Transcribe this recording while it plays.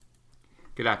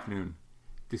Good afternoon.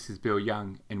 This is Bill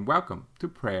Young, and welcome to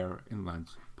Prayer and Lunch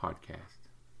Podcast.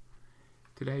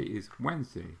 Today is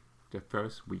Wednesday, the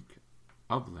first week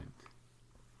of Lent,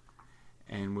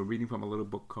 and we're reading from a little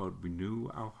book called Renew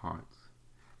Our Hearts,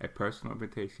 a personal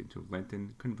invitation to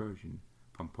Lenten conversion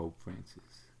from Pope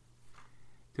Francis.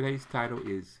 Today's title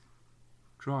is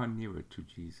Draw Nearer to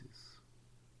Jesus.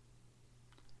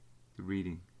 The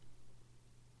reading.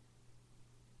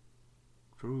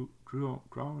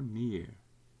 Draw near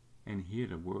and hear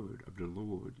the word of the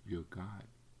Lord your God.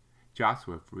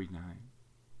 Joshua 3:9.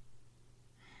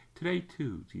 Today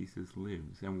too Jesus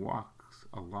lives and walks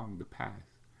along the path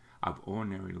of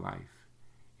ordinary life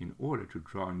in order to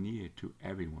draw near to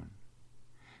everyone,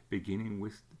 beginning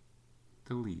with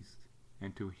the least,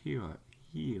 and to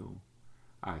heal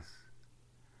us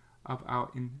of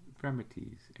our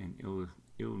infirmities and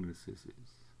illnesses,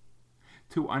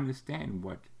 to understand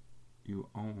what your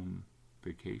own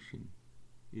vocation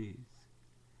is.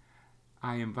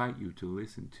 I invite you to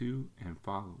listen to and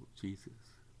follow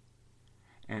Jesus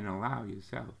and allow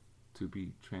yourself to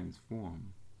be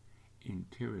transformed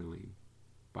interiorly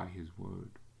by his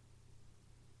word,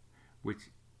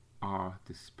 which are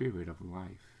the spirit of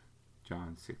life.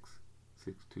 John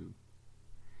 6:2.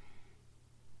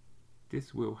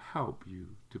 This will help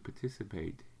you to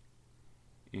participate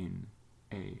in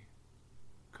a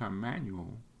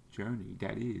communal journey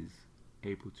that is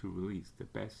able to release the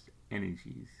best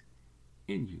energies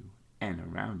in you and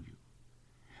around you.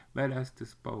 Let us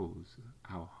dispose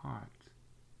our hearts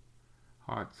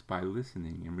by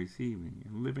listening and receiving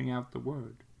and living out the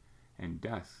word, and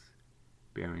thus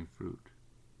bearing fruit.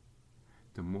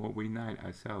 The more we unite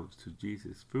ourselves to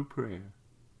Jesus through prayer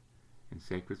and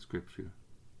sacred scripture,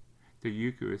 the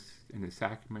Eucharist and the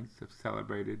sacraments are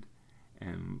celebrated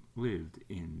and lived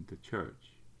in the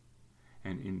church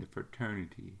and in the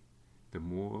fraternity, the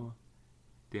more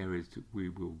we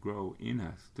will grow in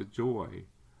us the joy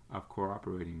of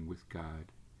cooperating with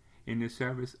God in the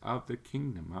service of the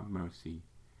kingdom of mercy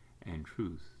and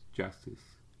truth,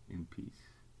 justice, and peace.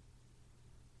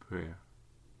 Prayer.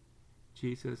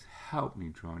 Jesus, help me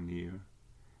draw near,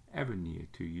 ever near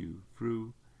to you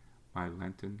through my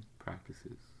Lenten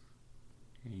practices.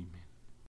 Amen.